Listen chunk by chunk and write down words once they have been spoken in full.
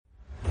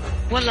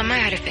والله ما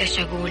أعرف إيش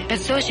أقول،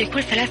 بس زوجي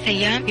كل 3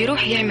 أيام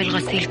يروح يعمل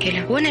غسيل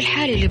كلى، وأنا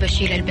الحالي اللي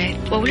بشيل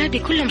البيت، وأولادي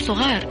كلهم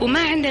صغار وما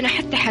عندنا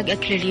حتى حق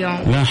أكل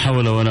اليوم. لا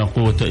حول ولا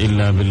قوة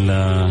إلا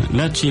بالله.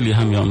 لا تشيلي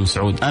هم يا أم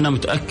سعود، أنا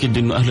متأكد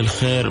إنه أهل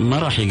الخير ما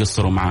راح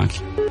يقصروا معاك.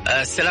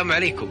 السلام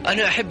عليكم.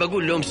 أنا أحب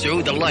أقول لأم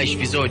سعود الله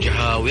يشفي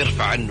زوجها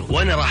ويرفع عنه،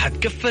 وأنا راح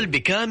أتكفل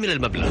بكامل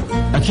المبلغ.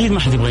 أكيد ما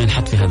حد يبغى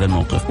ينحط في هذا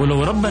الموقف،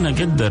 ولو ربنا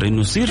قدر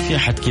إنه يصير في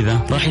أحد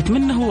كذا راح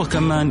يتمنى هو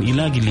كمان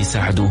يلاقي اللي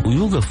يساعده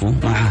ويوقفوا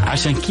معه.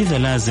 عشان كذا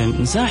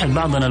لازم نساعد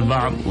بعضنا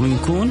البعض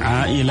ونكون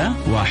عائلة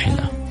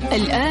واحدة.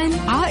 الآن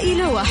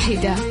عائلة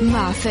واحدة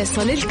مع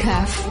فيصل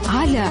الكاف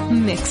على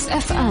ميكس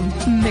اف ام.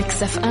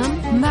 ميكس اف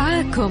ام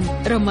معاكم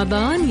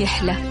رمضان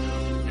يحلى.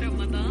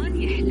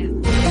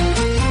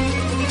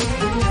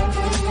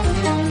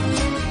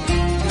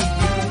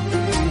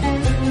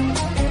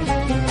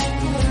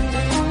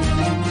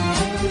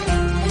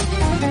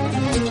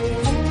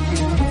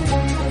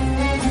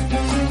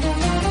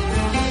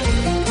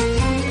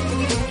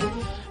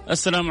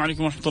 السلام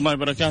عليكم ورحمة الله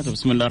وبركاته.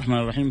 بسم الله الرحمن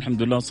الرحيم.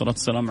 الحمد لله والصلاة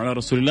والسلام على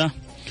رسول الله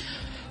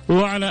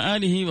وعلى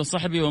آله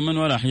وصحبه ومن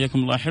والاه. حياكم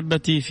الله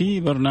أحبتي في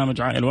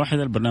برنامج عائلة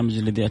واحدة، البرنامج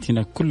الذي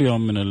يأتينا كل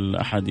يوم من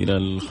الأحد إلى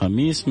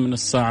الخميس من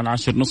الساعة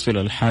 10:30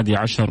 إلى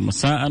 11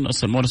 مساء.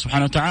 أسأل الله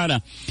سبحانه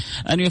وتعالى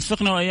أن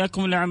يوفقنا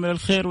وإياكم لعمل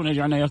الخير وأن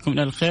يجعلنا إياكم من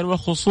الخير،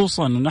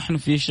 وخصوصا نحن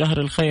في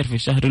شهر الخير، في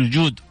شهر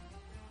الجود،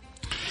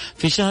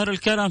 في شهر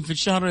الكرم، في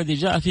الشهر الذي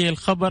جاء فيه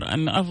الخبر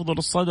أن أفضل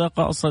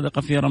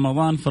الصدقة في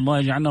رمضان. فالله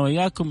يجعلنا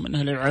وإياكم من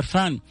أهل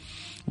العرفان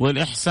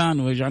والإحسان،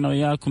 ويجعلنا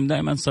وإياكم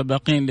دائما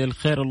سباقين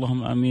للخير،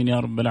 اللهم آمين يا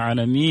رب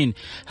العالمين.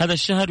 هذا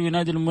الشهر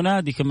ينادي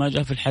المنادي كما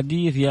جاء في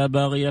الحديث: يا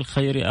باغي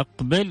الخير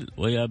أقبل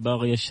ويا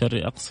باغي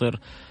الشر أقصر.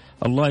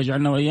 الله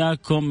يجعلنا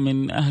وإياكم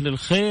من أهل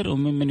الخير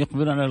وممن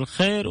يقبلون على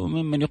الخير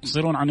وممن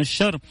يقصرون عن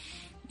الشر.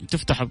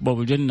 تفتح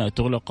أبواب الجنة،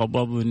 تغلق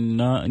أبواب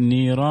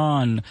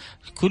النيران.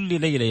 كل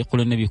ليلة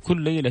يقول النبي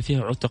كل ليلة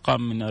فيها عتقاء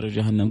من نار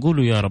جهنم.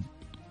 قولوا يا رب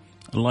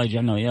الله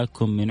يجعلنا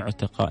وإياكم من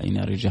عتقاء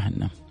نار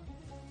جهنم.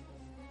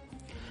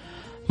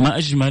 ما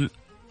أجمل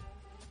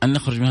أن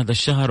نخرج من هذا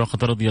الشهر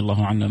وقد رضي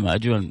الله عنا، ما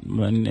أجمل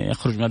أن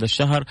يخرج من هذا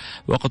الشهر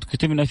وقد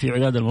كتبنا في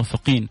عداد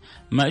الموفقين،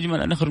 ما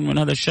أجمل أن نخرج من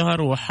هذا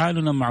الشهر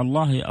وحالنا مع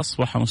الله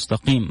أصبح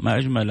مستقيم، ما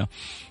أجمل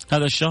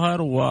هذا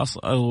الشهر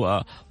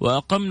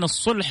وأقمنا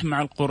الصلح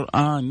مع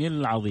القرآن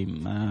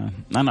العظيم.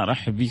 أنا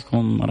أرحب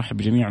بكم، أرحب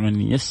بجميع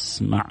من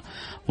يسمع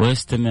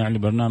ويستمع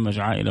لبرنامج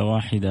عائلة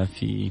واحدة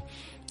في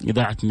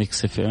إذاعة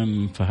ميكس اف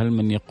ام. فهل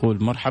من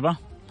يقول مرحبا؟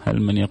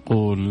 هل من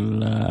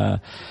يقول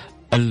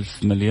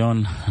 1000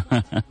 مليون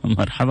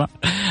مرحبا؟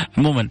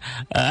 عموما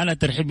أنا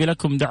ترحيبي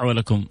لكم، دعوة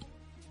لكم،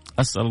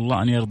 أسأل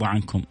الله أن يرضى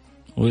عنكم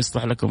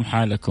ويصلح لكم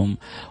حالكم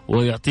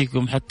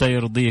ويعطيكم حتى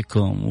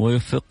يرضيكم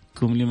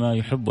ويوفقكم لما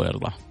يحب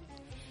ويرضى.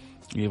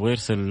 يبغى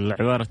يرسل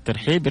عبارة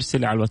ترحيب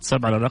يرسل على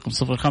الواتساب على الرقم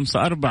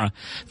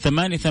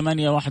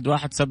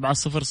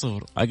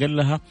 0548811700.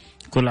 أقلها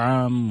كل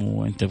عام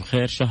وانت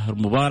بخير، شهر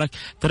مبارك.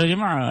 ترى يا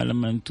جماعة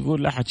لما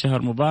تقول لأحد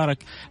شهر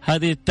مبارك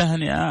هذه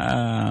التهنئة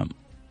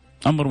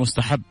أمر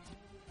مستحب،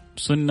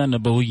 سنة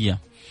نبوية،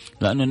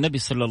 لأن النبي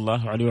صلى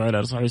الله عليه وعلى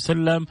آله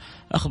وسلم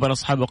أخبر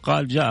أصحابه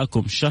قال: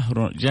 جاءكم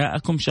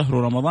شهر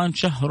رمضان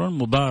شهر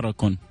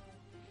مبارك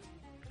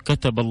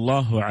كتب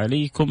الله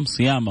عليكم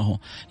صيامه.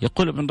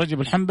 يقول ابن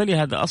رجب الحنبلي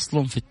هذا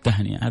أصل في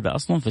التهنئة، هذا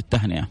أصل في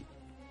التهنئة.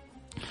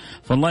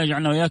 فالله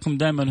يجعلنا وإياكم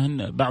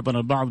دائما بعضنا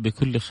البعض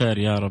بكل خير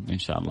يا رب إن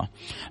شاء الله.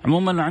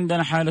 عموما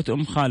عندنا حالة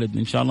أم خالد،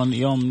 إن شاء الله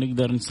اليوم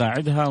نقدر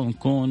نساعدها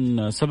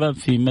ونكون سبب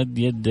في مد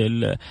يد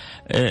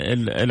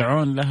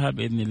العون لها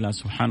بإذن الله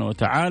سبحانه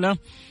وتعالى.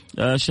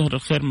 شهر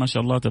الخير ما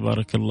شاء الله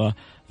تبارك الله،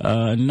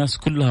 الناس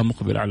كلها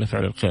مقبل على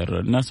فعل الخير،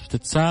 الناس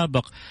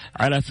بتتسابق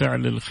على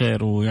فعل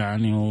الخير،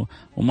 ويعني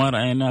وما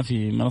رأينا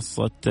في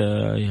منصة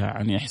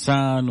يعني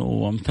إحسان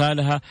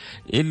وامثالها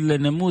إلا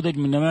نموذج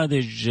من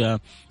نماذج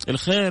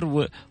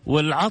الخير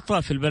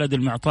والعطاء في البلد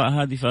المعطاء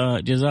هذه.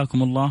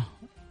 فجزاكم الله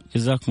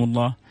جزاكم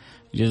الله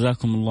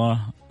جزاكم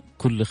الله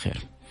كل خير.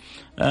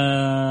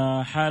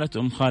 حالة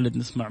أم خالد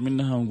نسمع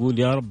منها ونقول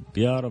يا رب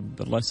يا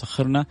رب الله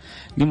يسخرنا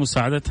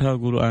لمساعدتها.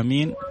 قولوا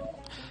آمين.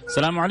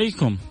 السلام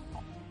عليكم.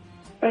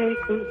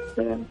 عليكم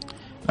السلام.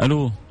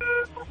 ألو.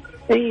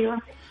 أيوة.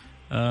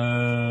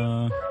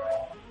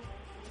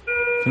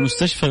 في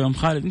المستشفى يا أم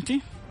خالد أنت؟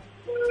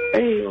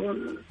 أيوة.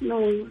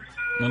 نعم.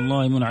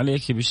 الله يمن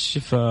عليك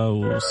بالشفاء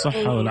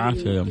والصحة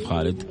والعافية يا أم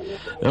خالد.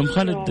 يا أم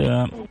خالد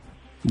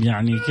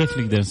يعني كيف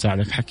نقدر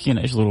نساعدك؟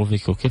 حكينا إيش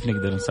ظروفك وكيف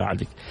نقدر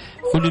نساعدك.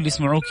 كل اللي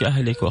يسمعوك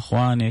أهلك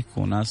وأخوانك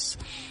وناس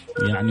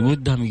يعني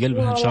ودها من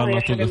قلبها إن شاء الله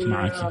توقف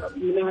معك. من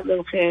هذا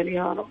الخير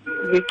يا رب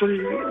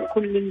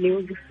بكل اللي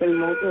وقف في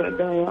الموضوع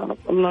ده يا رب.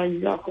 الله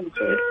يجزاكم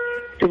خير،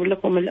 يكتب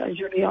لكم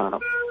الأجر يا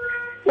رب.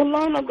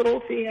 والله أنا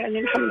ظروفي يعني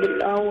الحمد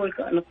لله أول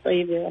كانت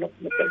طيبة يا رب،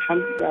 لك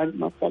الحمد. بعد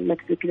ما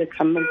طلقت كده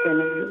تحملت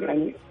أنا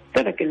يعني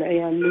ترك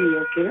العيال لي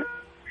وكده،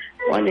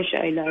 وأنا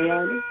شايلة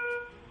عيالي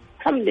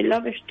الحمد لله.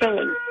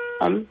 بشتغل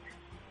أمن،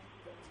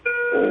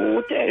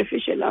 وتعرف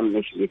إيش الأمن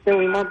إيش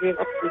بيسوي، ما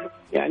بيغطي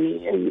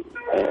يعني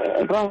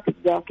الراتب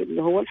ذاك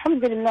اللي هو.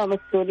 الحمد لله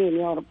مسؤولين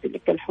يا رب،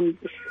 لك الحمد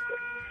والشكر.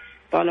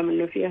 طالما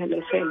إنه في أهل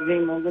الخير زي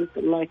ما قلت،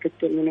 الله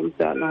يكتر من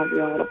أمثالهم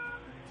يا رب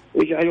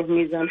ويجعله في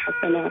ميزان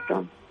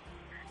حسناتهم.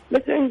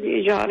 بس عندي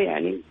إيجار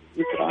يعني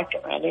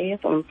يتراكم علي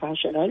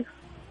 18,000.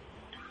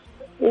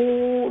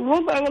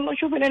 والوضع والله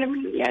شوف أنا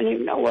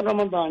من أول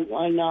رمضان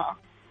وأنا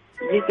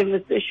جيت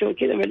المستشفى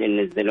وكذا،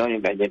 بعدين نزلوني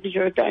بعدين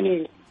رجعوا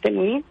تاني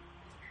تنويم،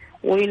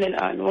 وإلى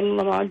الآن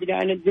والله ما أدري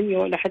عن الدنيا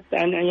ولا حتى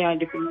عن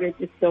عيالي في البيت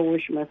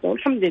يسويش ما سووا.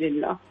 الحمد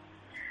لله،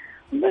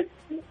 بس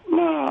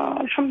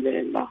ما الحمد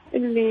لله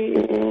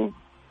اللي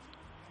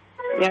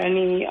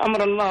يعني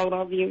أمر الله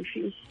وراضيين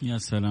فيه. يا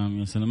سلام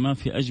يا سلام، ما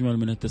في أجمل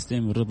من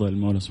التسليم والرضا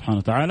للمولى سبحانه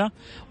وتعالى،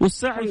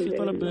 والسعي في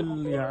طلب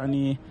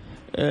يعني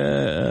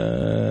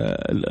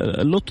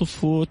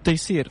اللطف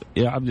والتيسير.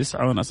 يا عبد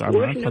اسعى وانا اسعى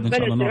معك، هذا ان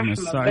شاء الله نوع من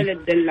السعي.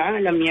 بلد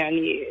العالم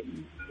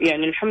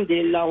يعني الحمد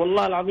لله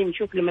والله العظيم.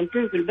 شوف لما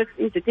تنزل بس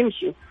انت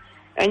تمشي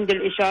عند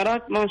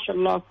الاشارات ما شاء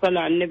الله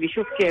الصلاة على النبي،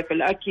 شوف كيف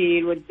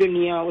الاكل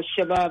والدنيا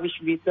والشباب ايش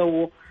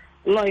بيسووا،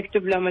 الله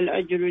يكتب لهم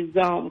الاجر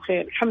ويجزاهم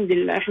خير. الحمد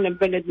لله احنا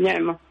ببلد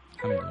نعمة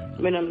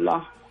من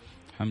الله،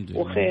 الحمد لله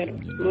وخير.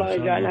 الله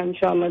يجعلها ان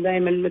شاء الله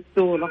دائما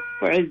مستورة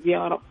وعز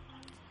يا رب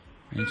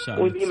إن شاء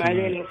الله، وديم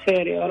علينا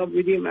الخير يا رب،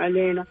 وديم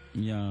علينا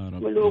يا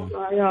رب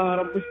ملوكنا يا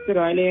رب، استر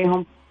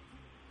عليهم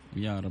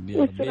يا رب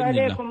يا رب، استر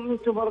عليكم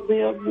انتم برضه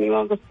يا ابني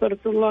ما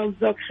قصرت، الله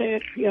يجزاك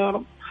خير يا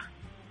رب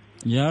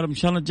يا رب. إن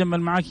شاء الله نتجمع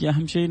معك.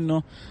 أهم شيء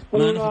إنه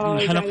ما نفقد من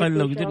الحلقة إلا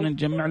لو قدرنا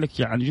نجمع لك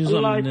يعني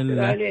جزء من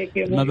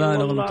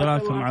المبالغ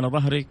المتراكم على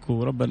ظهرك،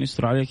 وربنا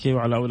يستر عليك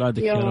وعلى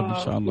أولادك يا رب إن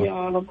شاء الله.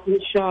 يا رب إن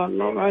شاء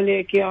الله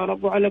عليك يا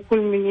رب، وعلى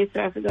كل من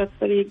يسعى في ذا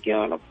الطريق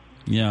يا رب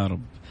يا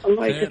رب.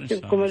 الله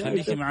يكتبكم.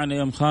 خليكي معنا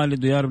يا أم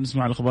خالد، ويا رب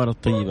نسمع الأخبار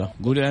الطيبة.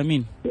 قولي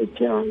آمين. إن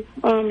شاء الله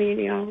آمين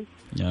يا رب.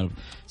 يا رب.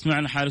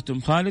 سمعنا حالة أم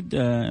خالد،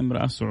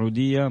 امرأة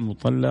سعودية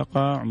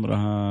مطلقة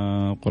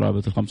عمرها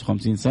قرابة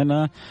 55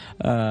 سنة،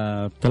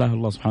 ابتلاها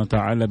الله سبحانه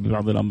وتعالى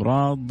ببعض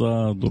الأمراض،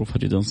 ظروفها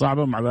جدا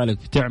صعبة، مع ذلك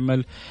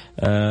بتعمل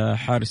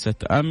حارسة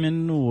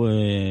أمن،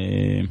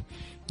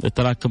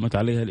 وتراكمت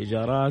عليها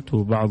الإيجارات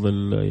وبعض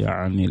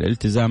يعني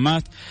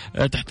الالتزامات،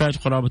 تحتاج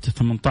قرابة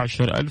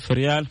 18,000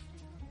 ريال.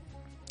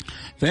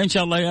 فإن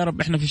شاء الله يا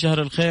رب إحنا في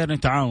شهر الخير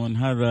نتعاون،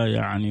 هذا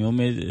يعني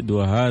يمد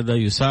وهذا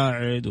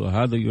يساعد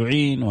وهذا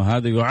يعين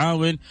وهذا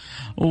يعاون،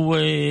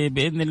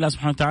 وبإذن الله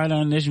سبحانه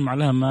وتعالى نجمع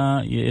لها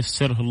ما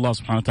ييسره الله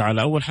سبحانه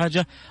وتعالى. أول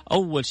حاجة،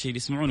 أول شيء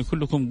يسمعوني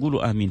كلكم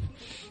قولوا آمين،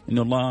 إن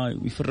الله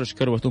يفرج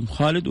كربة أم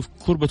خالد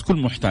وكربة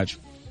كل محتاج.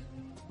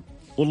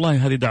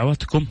 والله هذه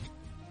دعواتكم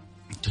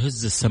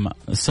تهز السماء،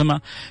 السماء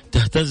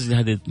تهتز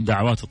لهذه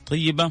الدعوات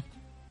الطيبة،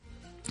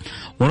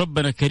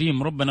 وربنا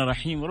كريم، ربنا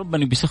رحيم،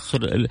 وربنا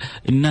بيسخر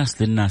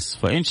الناس للناس.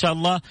 فإن شاء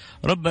الله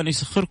ربنا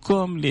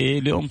يسخركم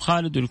لأم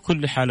خالد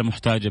ولكل حالة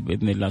محتاجة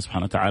بإذن الله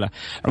سبحانه وتعالى.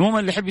 عموما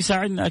اللي يحب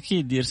يساعدنا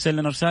أكيد يرسل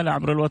لنا رسالة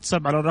عبر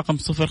الواتساب على الرقم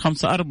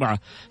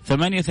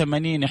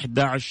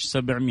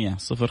 054-88-11-700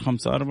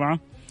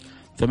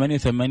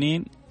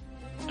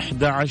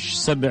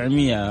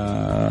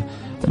 054-88-11-700.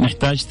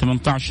 نحتاج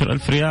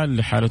 18,000 ريال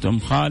لحالة أم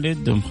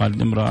خالد. أم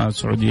خالد امرأة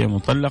سعودية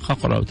مطلقة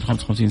قرابة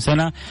 55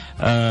 سنة،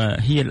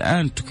 هي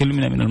الآن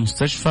تكلمنا من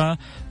المستشفى،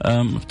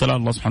 ابتلى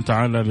الله سبحانه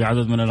وتعالى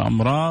بعدد من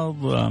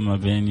الأمراض، ما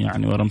بين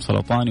يعني ورم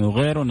سرطاني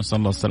وغيره، نسأل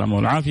الله السلامة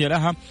والعافية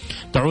لها.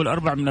 تعول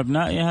 4 من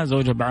أبنائها،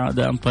 زوجها بعد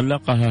أن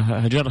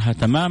طلقها هجرها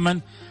تماما،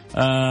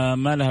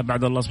 ما لها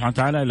بعد الله سبحانه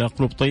وتعالى إلا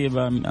قلوب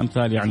طيبة من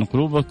أمثال يعني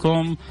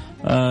قلوبكم.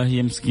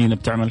 هي مسكينة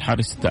بتعمل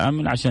حارسة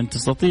أمن عشان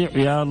تستطيع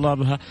يا الله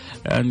بها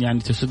أن يعني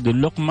تسد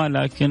اللقمة،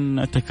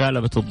 لكن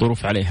تكالبت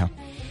الظروف عليها.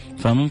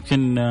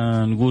 فممكن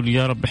نقول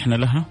يا رب إحنا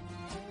لها،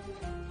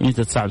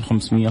 أنت تساعد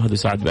 500، وهذا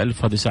يساعد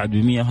ب1000، وهذا يساعد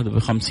ب100، وهذا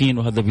ب50،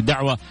 وهذا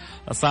بدعوة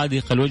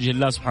صادقة لوجه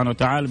الله سبحانه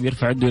وتعالى،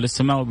 بيرفع يده إلى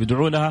السماء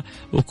وبيدعو لها،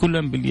 وكل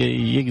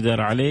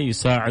يقدر عليه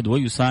يساعد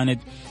ويساند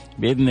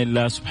بإذن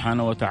الله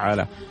سبحانه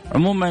وتعالى.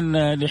 عموما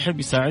اللي يحب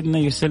يساعدنا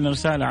يرسلنا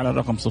رسالة على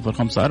الرقم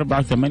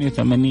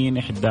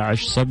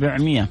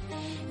 054-88-11-700.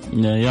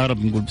 يا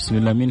رب نقول بسم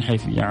الله، مين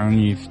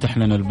يعني يفتح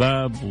لنا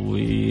الباب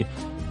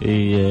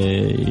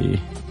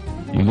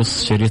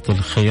ويقص شريط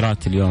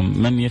الخيرات اليوم؟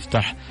 من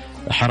يفتح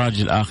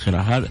حراج الآخرة؟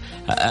 هذا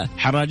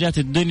حراجات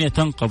الدنيا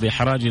تنقضي،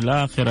 حراج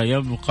الآخرة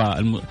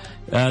يبقى.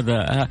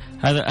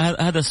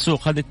 هذا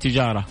السوق، هذه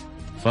التجارة.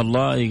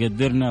 فالله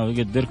يقدرنا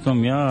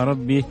ويقدركم يا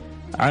ربي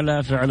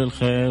على فعل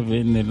الخير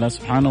بإذن الله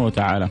سبحانه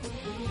وتعالى.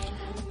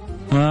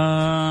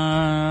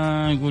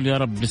 يقول يا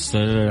رب لسه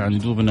يعني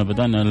دوبنا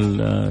بدأنا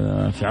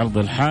في عرض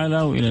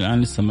الحالة، وإلى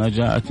الآن لسه ما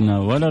جاءتنا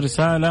ولا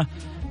رسالة،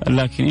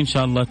 لكن إن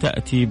شاء الله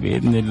تأتي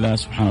بإذن الله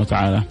سبحانه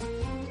وتعالى.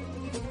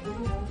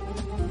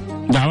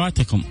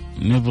 دعواتكم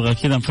نبغى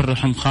كذا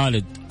نفرح أم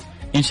خالد،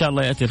 إن شاء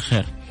الله يأتي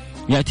الخير،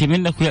 يأتي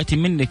منك ويأتي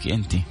منك.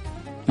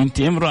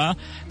 أنت امرأة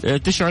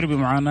تشعر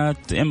بمعاناة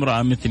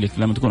امرأة مثلك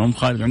لما تكون أم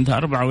خالد عندها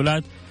 4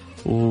 أولاد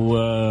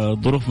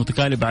وظروف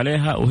متكالبة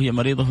عليها، وهي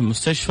مريضة في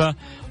المستشفى،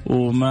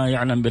 وما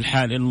يعلم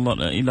بالحال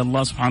إلا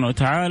الله سبحانه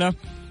وتعالى،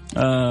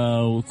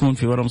 ويكون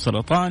في ورم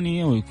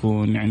سرطاني،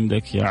 ويكون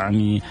عندك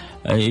يعني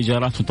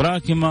إيجارات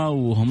متراكمة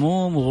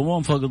وهموم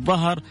وغموم فوق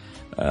الظهر،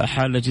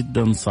 حالة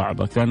جدا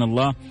صعبة. كان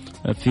الله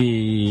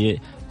في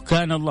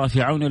كان الله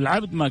في عون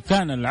العبد ما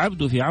كان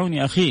العبد في عون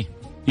أخيه.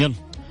 يلا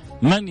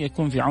من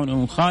يكون في عون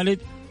أم خالد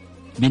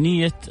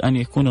بنية أن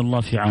يكون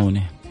الله في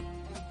عونه.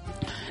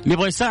 اللي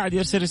يبغى يساعد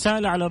يرسل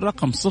رسالة على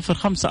الرقم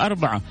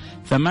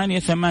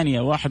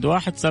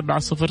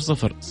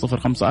 054-88-11700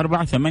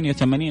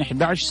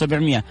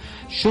 054-88-11700.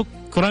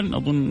 شكرا.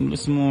 أظن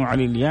اسمه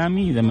علي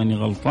اليامي إذا ماني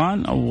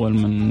غلطان، أول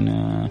من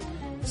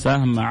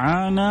ساهم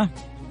معانا.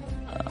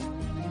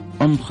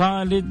 أم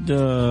خالد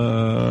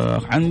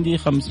عندي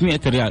 500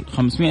 ريال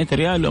 500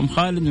 ريال لأم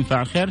خالد من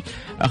فاعل خير.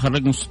 آخر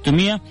رقم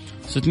 600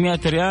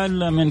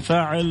 ريال من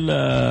فاعل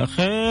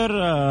خير.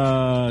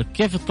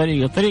 كيف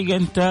الطريقة؟ الطريقة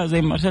أنت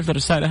زي ما أرسلت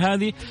الرسالة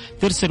هذه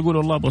ترسل قول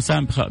الله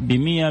بسام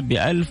ب100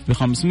 ب1000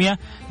 ب500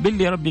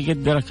 باللي ربي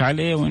يقدرك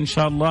عليه، وإن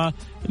شاء الله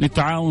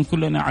نتعاون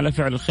كلنا على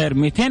فعل الخير.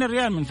 200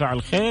 ريال من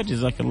فاعل خير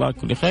جزاك الله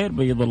كل خير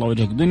بيض الله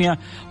وجهك دنيا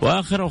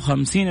وآخرة.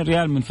 و50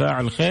 ريال من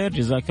فاعل خير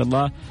جزاك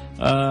الله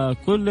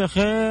كل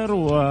خير.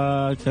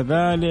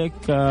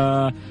 وكذلك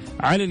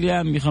علي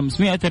اليوم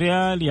ب500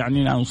 ريال،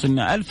 يعني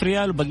وصلنا 1000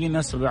 ريال وبقي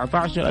لنا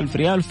 17,000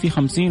 ريال وفي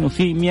 50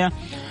 وفي 100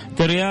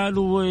 ريال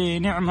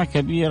ونعمة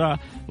كبيرة.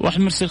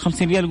 واحد مرسل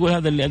 50 ريال يقول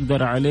هذا اللي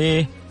أقدر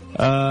عليه.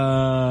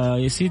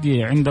 يا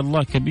سيدي عند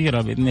الله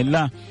كبيرة بإذن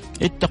الله.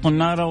 اتقوا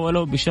النار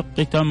ولو بشق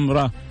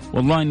تمرة.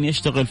 والله إني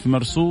أشتغل في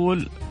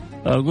مرسول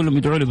أقول لهم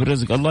يدعوا لي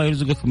بالرزق، الله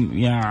يرزقكم،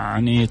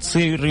 يعني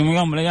تصير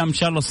يوم من الأيام إن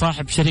شاء الله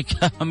صاحب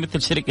شركة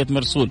مثل شركة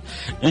مرسول.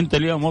 أنت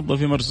اليوم موظف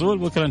في مرسول،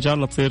 بكرة إن شاء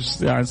الله تصير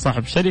يعني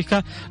صاحب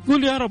شركة.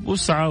 قول يا رب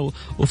واسعى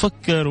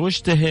وفكر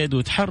واجتهد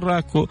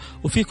وتحرك،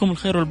 وفيكم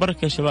الخير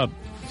والبركة يا شباب،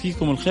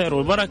 فيكم الخير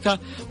والبركة،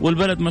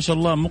 والبلد ما شاء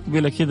الله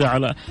مقبلة كذا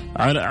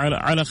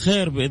على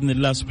خير بإذن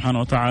الله سبحانه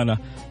وتعالى.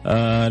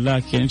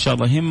 لكن إن شاء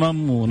الله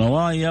همم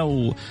ونوايا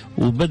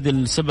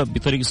وبذل سبب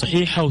بطريقة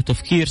صحيحة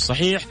وتفكير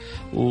صحيح،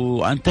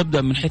 وأن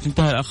تبدأ من حيث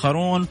انتهى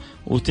الآخرون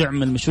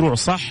وتعمل مشروع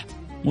صح،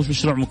 مش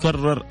مشروع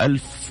مكرر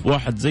 1000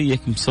 واحد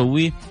زيك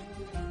مسويه.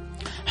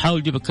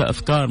 حاول جيبك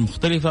أفكار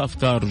مختلفة،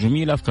 أفكار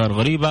جميلة، أفكار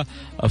غريبة،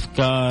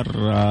 أفكار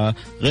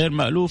غير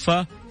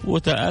مألوفة،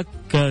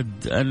 وتأكد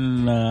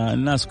أن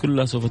الناس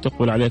كلها سوف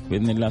تقبل عليك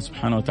بإذن الله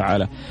سبحانه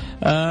وتعالى.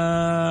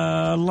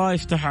 الله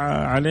يفتح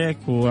عليك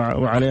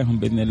وعليهم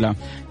بإذن الله.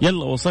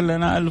 يلا وصل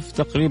لنا 1000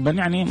 تقريبا،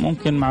 يعني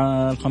ممكن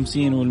مع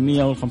 50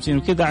 وال100 وال50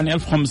 وكذا يعني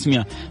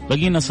 1500،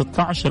 بقينا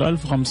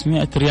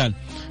 16,500 ريال.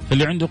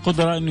 فاللي عنده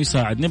قدرة إنه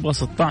يساعد، نبغى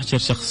 16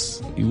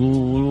 شخص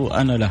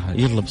يقولوا أنا لها.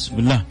 يلا بسم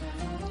الله،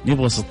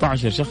 نبغى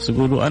 16 شخص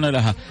يقولوا أنا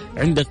لها.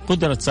 عندك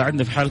قدرة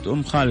تساعدنا في حالة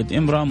أم خالد،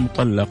 امرأة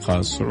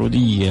مطلقة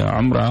سعودية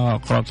عمرها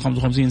قرابة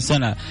 55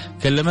 سنة،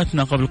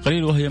 كلمتنا قبل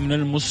قليل وهي من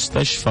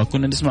المستشفى،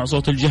 كنا نسمع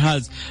صوت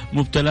الجهاز،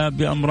 مبتلى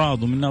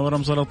بأمراض ومنها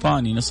ورم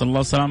سرطاني، نسأل الله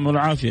السلامة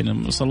والعافية،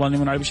 نسأل الله أن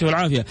يمنع بالشفاء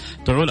والعافية.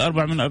 تعول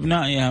 4 من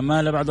أبنائها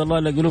ما لا بعد الله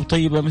إلا قلوب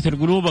طيبة مثل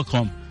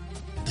قلوبكم.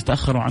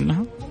 تتأخروا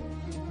عنها؟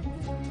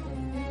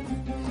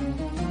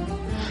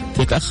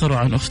 تتأخروا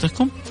عن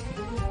أختكم؟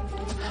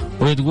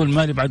 وهي تقول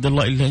مالي بعد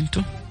الله إلا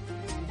أنتم؟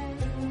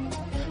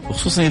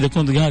 وخصوصا إذا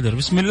كنت قادر.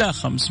 بسم الله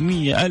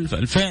 500 1000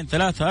 2000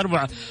 3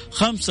 4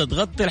 5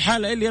 تغطي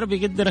الحالة اللي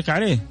ربي يقدرك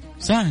عليه.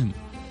 ساهم،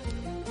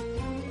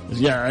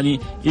 يعني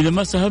إذا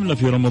ما ساهمنا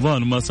في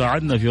رمضان وما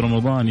ساعدنا في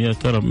رمضان يا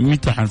ترى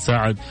متى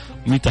حنساعد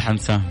ومتى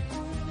حنساهم؟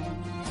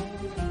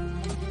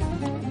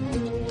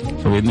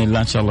 فبإذن الله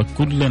إن شاء الله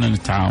كلنا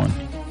نتعاون.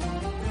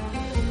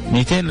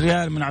 200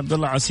 ريال من عبد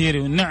الله عسيري،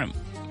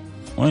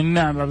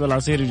 والنعم عبد الله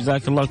عسيري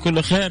جزاك الله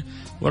كل خير،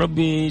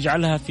 وربي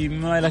يجعلها في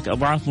مالك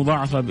أضعاف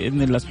مضاعفة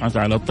بإذن الله سبحانه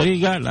وتعالى.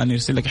 الطريقة الآن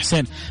يرسل لك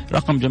حسين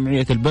رقم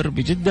جمعية البر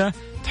بجدة،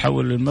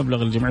 تحول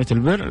المبلغ لجمعية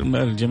البر،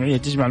 الجمعية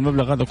تجمع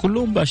المبلغ هذا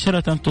كله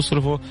مباشرة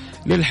تصرفه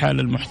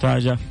للحالة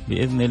المحتاجة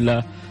بإذن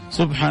الله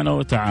سبحانه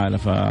وتعالى.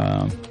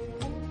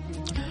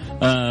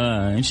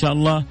 إن شاء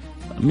الله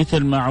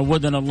مثل ما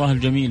عودنا الله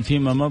الجميل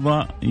فيما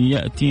مضى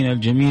يأتينا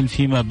الجميل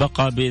فيما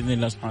بقى بإذن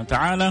الله سبحانه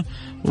وتعالى،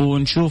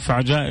 ونشوف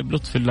عجائب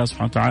لطف الله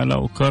سبحانه وتعالى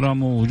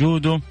وكرمه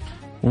ووجوده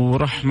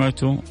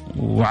ورحمته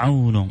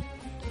وعونه.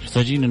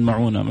 محتاجين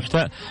المعونة،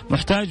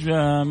 محتاج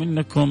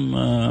منكم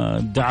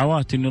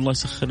الدعوات إن الله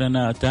يسخر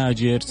لنا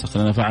تاجر، يسخر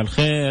لنا فاعل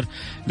خير.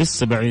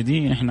 لسه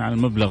بعيدين إحنا على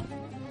المبلغ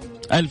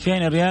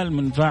 2000 ريال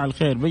من فاعل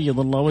خير. بيض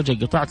الله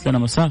وجهك، قطعت لنا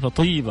مسافة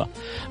طيبة.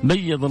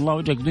 بيض الله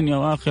وجهك دنيا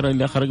وآخرة.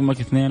 اللي آخر رقمك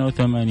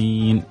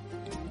 82.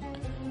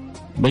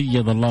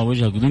 بيض الله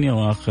وجهك دنيا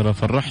وآخرة.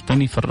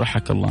 فرحتني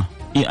فرحك الله.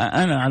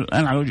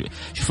 أنا على وجه.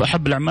 شوف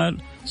أحب الأعمال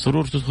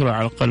سرور تدخل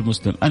على قلب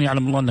مسلم. أنا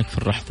يعلم الله أنك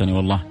فرحتني،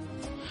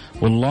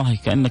 والله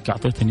كأنك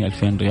أعطيتني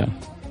 2000 ريال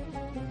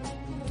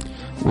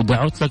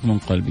ودعوت لك من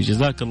قلبي.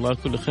 جزاك الله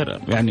كل خير،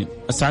 يعني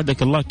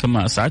أسعدك الله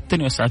كما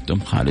أسعدتني وأسعدت أم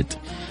خالد.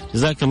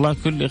 جزاك الله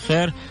كل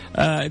خير.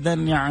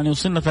 إذن يعني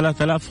وصلنا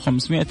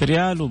 3500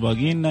 ريال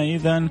وباقينا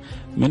إذن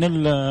من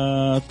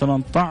ال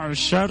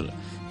 18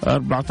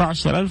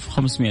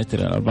 14,500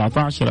 ريال.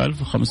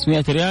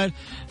 14,500 ريال.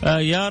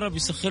 يا رب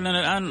يسخر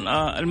لنا الآن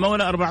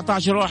المولى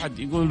 14 واحد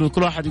يقول،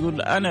 كل واحد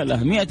يقول أنا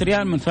له 100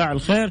 ريال من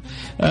فاعل خير.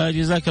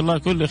 جزاك الله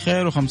كل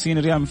خير. و50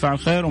 ريال من فاعل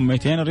خير،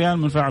 و200 ريال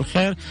من فاعل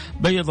خير.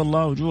 بيض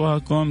الله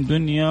وجوهكم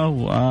دنيا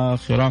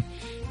وآخرة.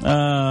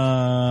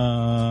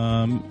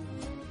 100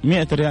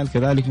 ريال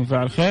كذلك من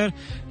فاعل خير.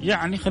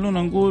 يعني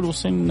خلونا نقول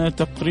وصلنا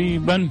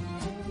تقريبا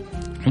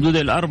حدود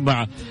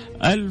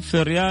 4,000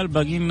 ريال،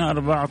 باقي لنا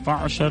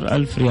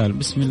 14,000 ريال.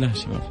 بسم الله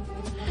شباب،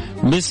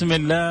 بسم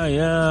الله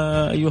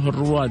يا أيها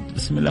الرواد،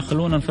 بسم الله.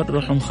 خلونا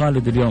نفرح أم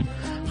خالد اليوم،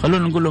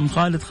 خلونا نقول لهم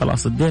خالد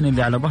خلاص الدين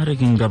اللي على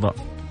ظهرك انقضى،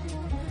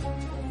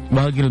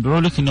 باقي ندعو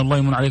لك إن الله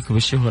يمن عليك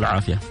بالشفاء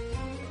والعافية،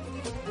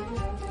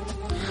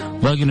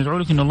 باقي ندعو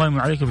لك إن الله يمن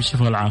عليك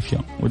بالشفاء والعافية،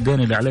 والدين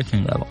اللي عليك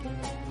انقضى.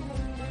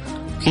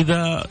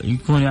 كذا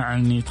يكون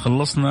يعني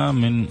تخلصنا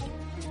من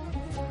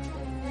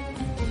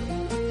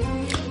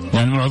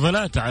يعني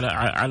معضلات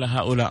على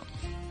هؤلاء.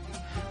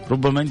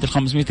 ربما انت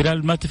 500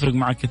 ريال ما تفرق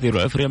معك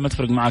كثير، و1000 ريال ما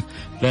تفرق معك،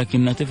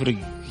 لكنها تفرق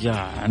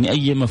يعني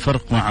ايما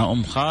فرق مع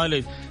ام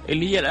خالد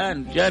اللي هي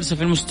الان جالسه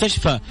في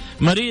المستشفى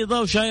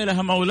مريضه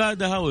وشايله هم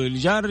اولادها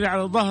والجاري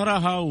على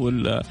ظهرها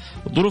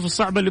والظروف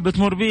الصعبه اللي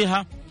بتمر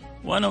بيها،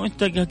 وانا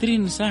وانت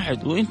قادرين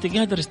نساعد وانت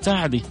قادر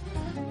تساعدي.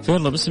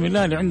 فيلا بسم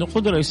الله، اللي عنده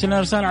قدره يرسل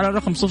رساله على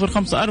الرقم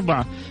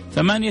 054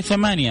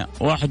 88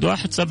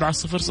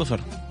 11700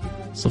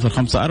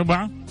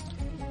 054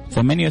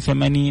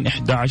 88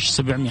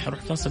 11700. حروح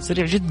فاصل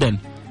سريع جدا،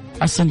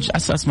 عسى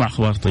اسمع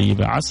اخبار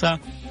طيبه، عسى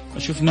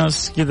اشوف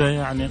ناس كذا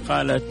يعني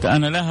قالت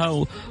انا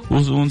لها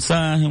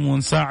ونساهم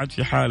ونساعد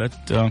في حاله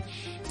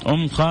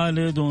ام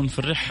خالد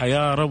ونفرحها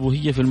يا رب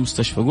وهي في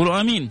المستشفى.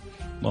 قولوا امين،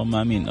 اللهم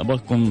امين.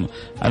 ابغاكم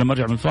على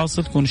مرجع من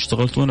الفاصل تكونوا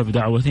اشتغلتونا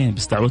بدعوتين،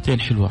 بس دعوتين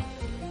حلوه،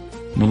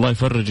 ان الله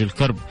يفرج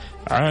الكرب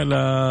على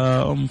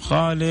ام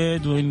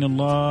خالد، وان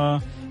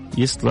الله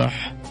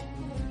يصلح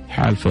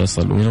حال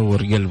فيصل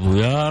وينور قلبه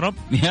يا رب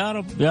يا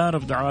رب يا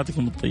رب.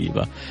 دعواتكم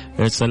الطيبة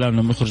يا سلام.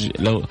 لما يخرج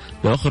لو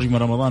أخرج من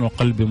رمضان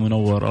وقلبي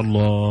منور،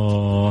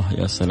 الله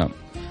يا سلام.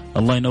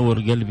 الله ينور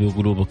قلبي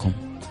وقلوبكم،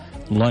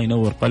 الله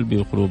ينور قلبي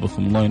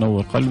وقلوبكم، الله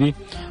ينور قلبي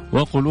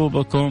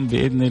وقلوبكم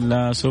بإذن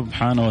الله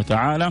سبحانه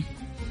وتعالى.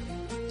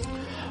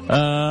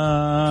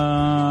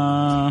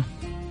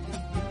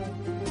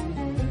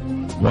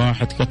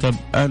 واحد كتب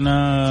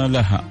أنا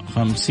لها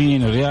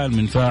 50 ريال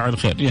من فاعل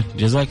خير،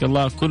 جزاك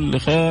الله كل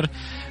خير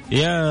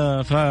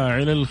يا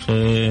فاعل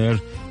الخير.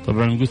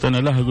 طبعا قلت أنا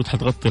لها، قلت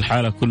حتغطي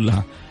الحالة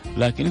كلها،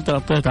 لكن أنت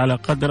غطيت على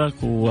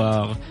قدرك،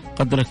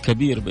 وقدرك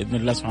كبير بإذن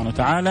الله سبحانه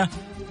وتعالى،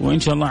 وإن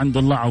شاء الله عند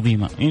الله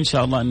عظيمة، إن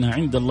شاء الله أنها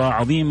عند الله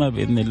عظيمة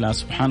بإذن الله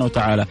سبحانه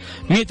وتعالى.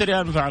 100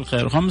 ريال من فاعل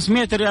خير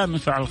و500 ريال من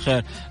فاعل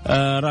خير.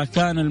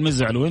 راكان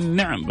المزعل،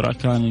 والنعم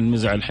راكان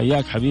المزعل،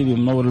 حياك حبيبي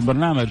منور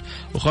البرنامج.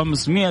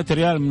 و500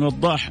 ريال من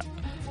وضاح،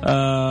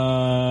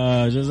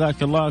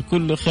 جزاك الله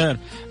كل خير.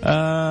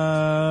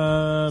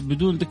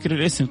 بدون ذكر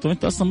الاسم. طب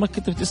انت اصلا ما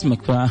كتبت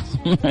اسمك،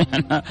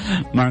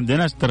 ما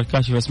عندناش ترى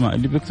كاشف اسماء،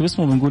 اللي بيكتب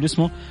اسمه بنقول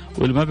اسمه،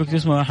 واللي ما بيكتب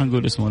اسمه راح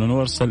نقول اسمه، لانه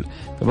ارسل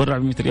تبرع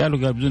ب 100 ريال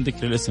وقال بدون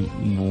ذكر الاسم.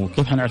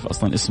 وكيف حنعرف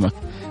اصلا اسمك؟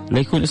 لا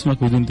يكون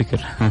اسمك بدون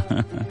ذكر.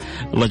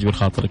 الله يجبر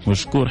خاطرك،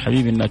 مشكور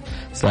حبيبي انك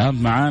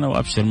ساهمت معانا،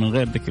 وابشر من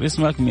غير ذكر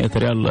اسمك 100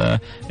 ريال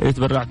اللي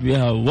تبرعت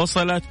بها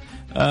وصلت.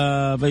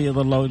 بيض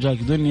الله وجهك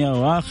دنيا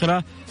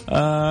واخره.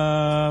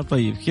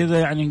 طيب كذا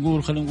يعني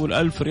نقول، خلينا نقول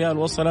 1000 ريال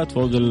وصلت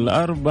فوق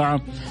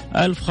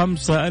 4,000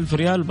 5,000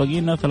 ريال،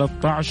 بقينا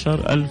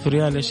 13,000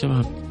 ريال يا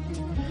شباب،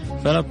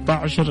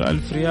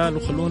 13,000 ريال.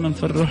 وخلونا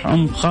نفرح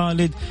أم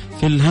خالد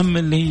في الهم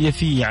اللي هي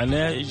فيه،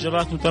 عليها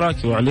إجراءات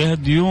متراكبة وعليها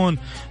ديون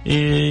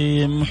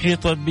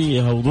محيطة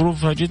بها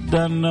وظروفها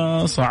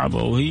جدا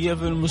صعبة، وهي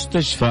في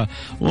المستشفى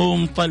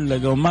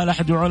ومطلقة وما لها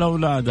أحد يعول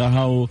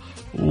أولادها،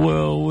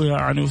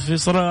 ويعني في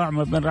صراع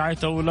ما بين رعاية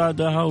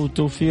أولادها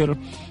وتوفير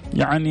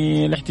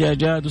يعني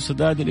الاحتياجات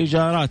وسداد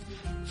الإيجارات.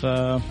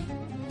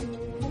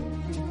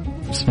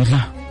 بسم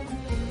الله،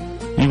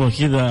 نبغى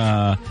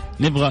كذا،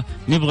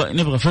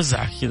 نبغى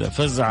فزعة كذا،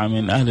 فزعة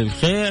من أهل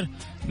الخير،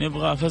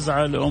 نبغى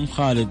فزعة لأم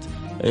خالد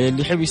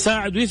اللي يحب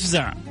يساعد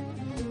ويفزع.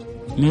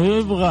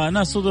 نبغى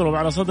ناس تضرب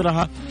على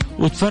صدرها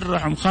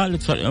وتفرح أم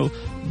خالد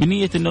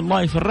بنية إن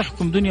الله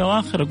يفرحكم دنيا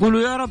وآخرة.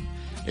 قولوا يا رب.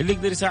 اللي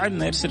يقدر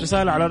يساعدنا يرسل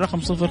رسالة على رقم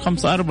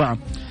 054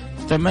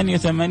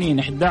 88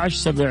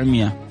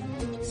 11700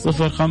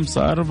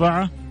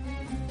 054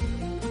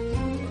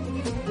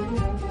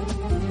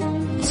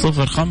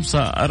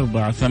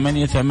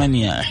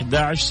 88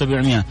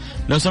 11700.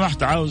 لو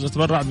سمحت عاوز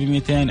أتبرع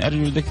ب200،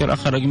 أرجو ذكر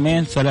آخر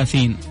رقمين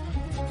 30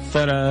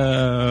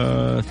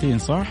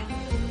 صح؟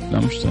 لا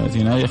مش 30،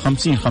 هي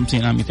 50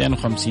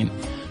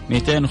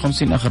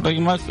 250 آخر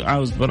رقمك.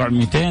 عاوز برع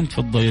 200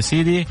 تفضل يا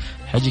سيدي،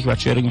 حجيك بعد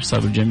شوي رقم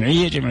حساب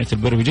الجمعية، جمعية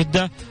البر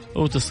بجدة،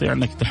 وتستطيع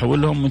أنك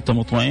تحولهم وأنت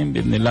مطمئن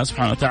بإذن الله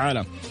سبحانه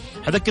وتعالى.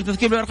 حذكر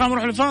تذكير بالأرقام،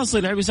 روح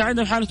الفاصل. يحب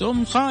يساعدنا في حالة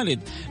أم خالد،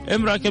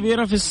 امرأة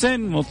كبيرة في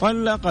السن،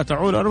 مطلقة،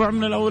 تعول 4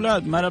 من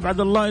الأولاد، ما لا بعد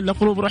الله إلا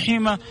قلوب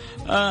رحيمة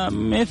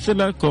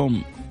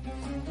مثلكم،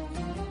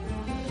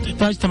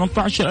 تحتاج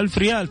 18,000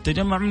 ريال،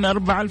 تجمع من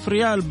 4,000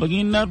 ريال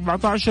باقي لنا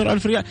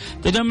 14,000 ريال،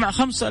 تجمع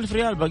 5,000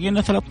 ريال باقي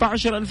لنا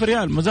 13,000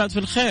 ريال. مزاد في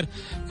الخير،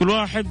 كل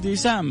واحد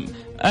يسام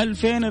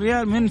 2,000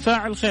 ريال من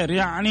فاعل خير،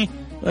 يعني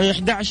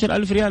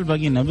 11,000 ريال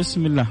باقي لنا.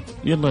 بسم الله،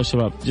 يلا يا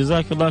شباب،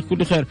 جزاك الله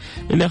كل خير.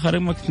 اللي آخر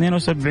رقمك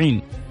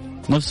 72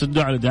 نفس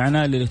الدعاء اللي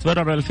دعنا اللي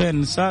تبرع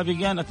 2000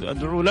 سابقا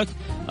أدعو لك.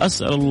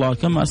 أسأل الله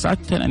كما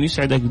أسعدتنا أن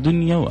يسعدك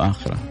دنيا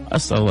وآخرة.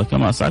 أسأل الله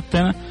كما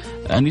أسعدتنا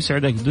أن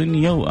يسعدك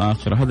دنيا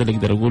وآخرة. هذا اللي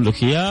أقدر أقول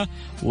لك إياه،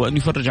 وأن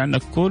يفرج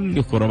عنك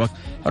كل كربك.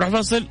 أروح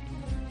فاصل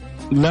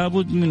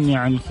لابد من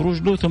يعني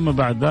الخروج له، ثم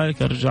بعد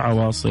ذلك أرجع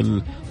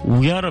أواصل،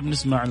 ويا رب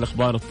نسمع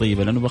الأخبار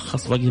الطيبة، لأنه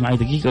بخص باقي معي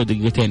دقيقة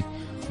ودقيقتين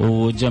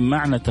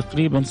وجمعنا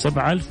تقريبا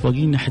 7000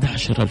 وبقينا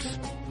 11000.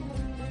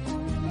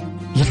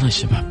 يلا يا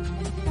شباب،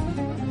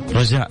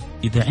 رجاء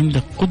إذا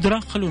عندك قدرة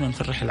خلونا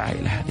نفرح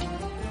العائلة هذه.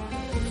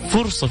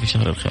 فرصة في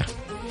شهر الخير،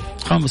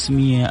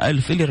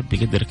 500,000 اللي ربي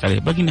يقدرك عليه،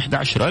 باقينا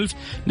 11,000.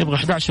 نبغى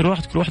 11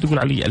 واحد، كل واحد يقول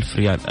علي 1000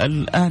 ريال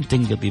الآن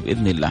تنقضي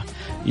بإذن الله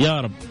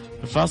يا رب.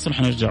 الفاصل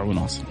حنرجع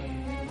ونواصل.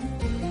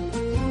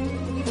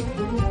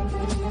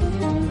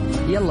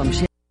 يلا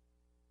مشي.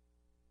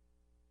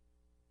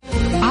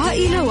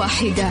 عائلة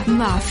واحدة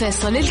مع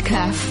فيصل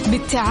الكاف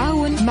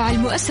بالتعاون مع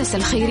المؤسسة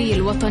الخيرية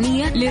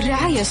الوطنية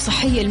للرعاية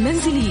الصحية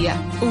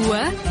المنزلية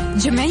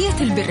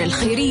وجمعية البر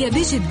الخيرية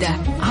بجدة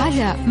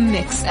على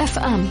ميكس اف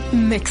ام.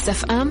 ميكس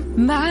اف ام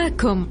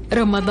معاكم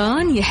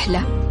رمضان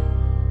يحلى.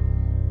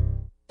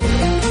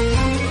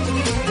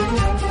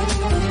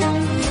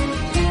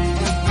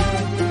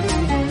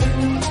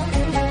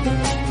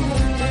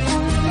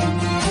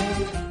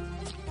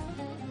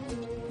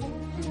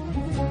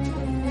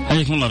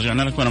 حياكم الله،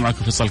 رجعنا لكم وانا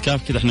معكم فيصل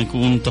كاف. كذا احنا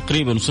نكون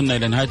تقريبا وصلنا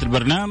الى نهايه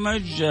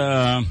البرنامج.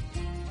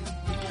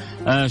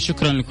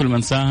 شكرا لكل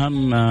من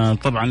ساهم.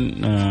 طبعا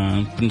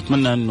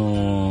نتمنى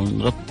انه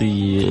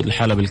نغطي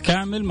الحاله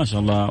بالكامل. ما شاء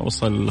الله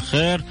وصل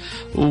الخير،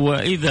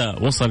 واذا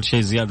وصل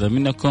شيء زياده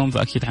منكم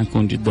فاكيد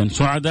حنكون جدا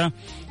سعداء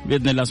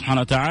باذن الله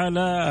سبحانه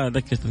وتعالى.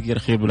 اذكر تذكير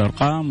اخير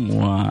بالارقام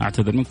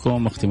واعتذر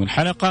منكم واختم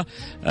الحلقه.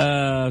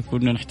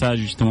 كنا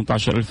نحتاج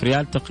 18,000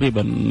 ريال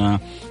تقريبا،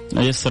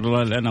 يسر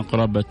الله لنا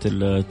قرابه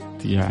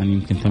يعني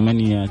يمكن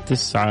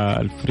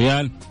 8-9,000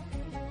 ريال.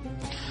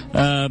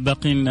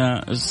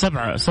 باقين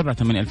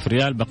 7-8,000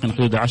 ريال، باقين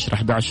حدود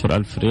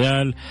 10-11,000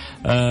 ريال.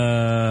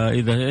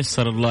 إذا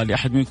يسر الله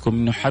لأحد منكم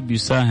إنه حب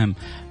يساهم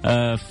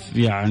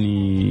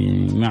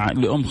يعني مع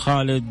لأم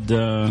خالد،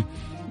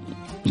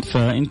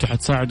 فأنتوا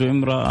حتساعدوا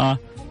امرأة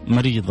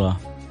مريضة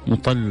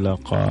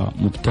مطلقة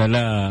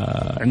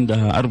مبتلاة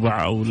عندها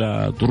 4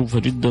 أولاد، ظروفها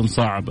جدا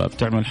صعبة،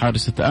 بتعمل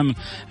حارسة أمن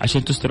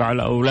عشان تستر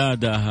على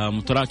أولادها،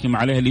 متراكم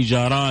عليها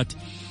الإيجارات،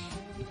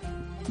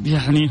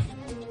 يعني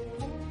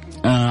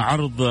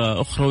عرض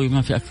أخروي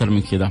ما في أكثر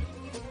من كذا.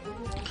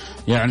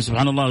 يعني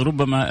سبحان الله،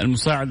 ربما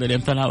المساعدة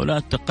لأمثال هؤلاء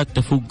قد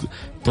تفوق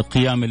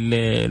قيام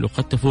الليل،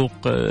 وقد تفوق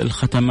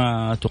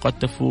الختمات، وقد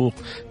تفوق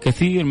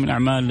كثير من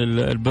أعمال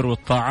البر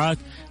والطاعات،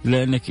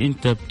 لأنك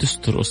أنت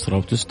بتستر أسرة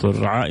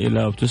وبتستر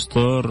عائلة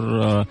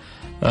وبتستر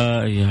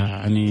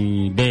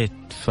يعني بيت.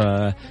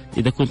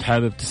 فإذا كنت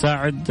حابب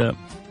تساعد،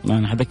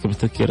 أنا حذكر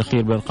بالتذكير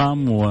الأخير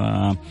بالأرقام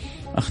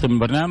وأختم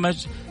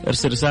البرنامج.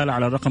 ارسل رسالة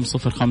على الرقم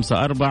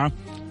 054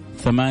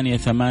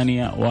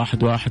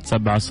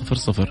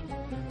 88-11-700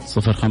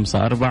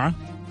 054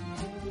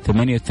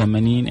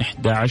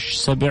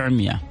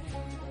 88-11-700.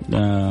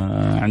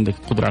 عندك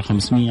قدرة على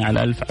 500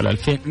 على 1000 على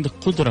 2000، عندك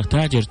قدرة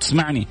تاجر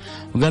تسمعني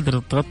وقادر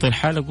تغطي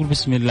الحالة، قول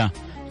بسم الله.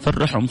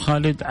 فرح أم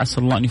خالد،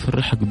 عسى الله أن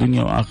يفرحك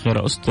دنيا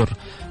وآخرة. أستر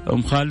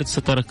أم خالد،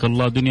 سترك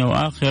الله دنيا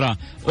وآخرة.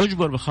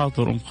 أجبر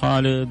بخاطر أم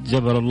خالد،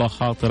 جبر الله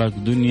خاطرك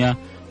دنيا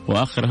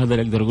وآخرة. هذا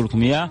اللي أقدر أقول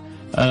لكم إياه.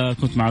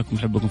 كنت معكم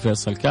محبكم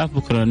فيصل كاف.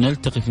 بكرة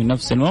نلتقي في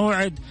نفس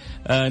الموعد.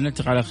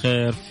 نلتقي على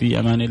خير في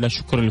أمان الله.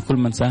 شكرا لكل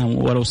من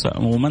ساهم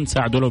ومن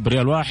ساعد ولو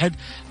بريال واحد.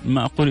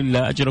 ما أقول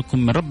إلا أجركم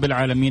من رب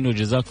العالمين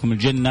وجزاكم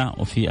الجنة،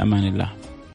 وفي أمان الله.